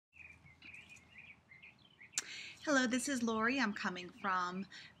Hello, this is Lori. I'm coming from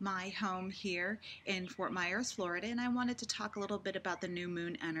my home here in Fort Myers, Florida, and I wanted to talk a little bit about the new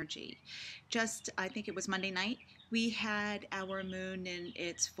moon energy. I think it was Monday night, we had our moon in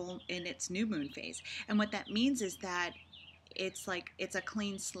its new moon phase. And what that means is that it's a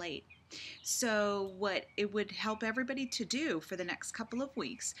clean slate. So, what it would help everybody to do for the next couple of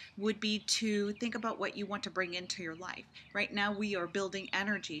weeks would be to think about what you want to bring into your life. Right now, we are building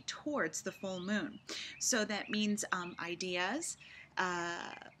energy towards the full moon. So, that means ideas.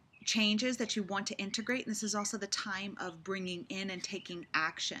 Changes that you want to integrate, and this is also the time of bringing in and taking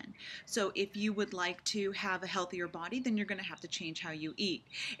action. So if you would like to have a healthier body, then you're going to have to change how you eat.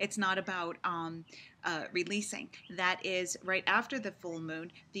 It's not about releasing. That is right after the full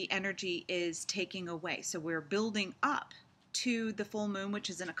moon, the energy is taking away. So we're building up to the full moon, which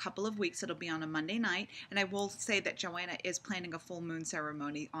is in a couple of weeks. It'll be on a Monday night. And I will say that Joanna is planning a full moon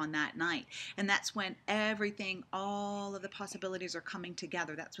ceremony on that night. And that's when everything, all of the possibilities are coming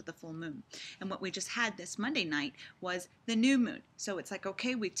together. That's with the full moon. And what we just had this Monday night was the new moon. So it's like,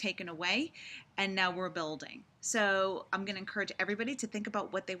 okay, we've taken away and now we're building. So I'm going to encourage everybody to think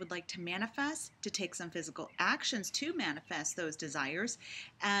about what they would like to manifest, to take some physical actions to manifest those desires,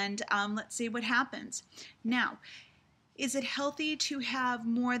 and let's see what happens. Now, is it healthy to have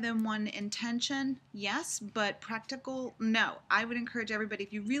more than one intention? Yes, but practical? No. I would encourage everybody,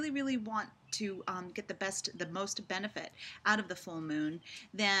 if you really, really want to get the most benefit out of the full moon,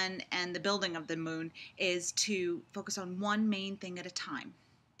 and the building of the moon, is to focus on one main thing at a time.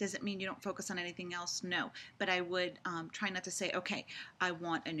 Does it mean you don't focus on anything else? No. But I would try not to say, okay, I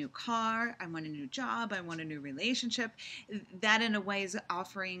want a new car, I want a new job, I want a new relationship. That, in a way, is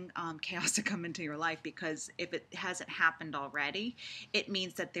offering chaos to come into your life, because if it hasn't happened already, it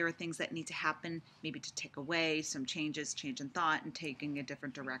means that there are things that need to happen, maybe to take away some changes, change in thought, and taking a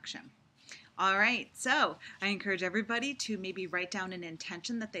different direction. All right, so I encourage everybody to maybe write down an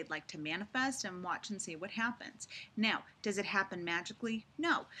intention that they'd like to manifest and watch and see what happens. Now, does it happen magically?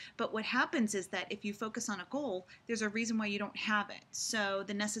 No. But what happens is that if you focus on a goal, there's a reason why you don't have it. So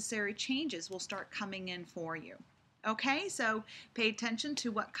the necessary changes will start coming in for you. Okay, so pay attention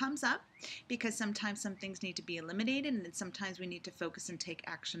to what comes up, because sometimes some things need to be eliminated, and then sometimes we need to focus and take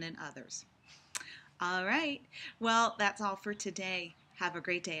action in others. All right, well, that's all for today. Have a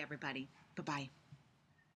great day, everybody. Bye-bye.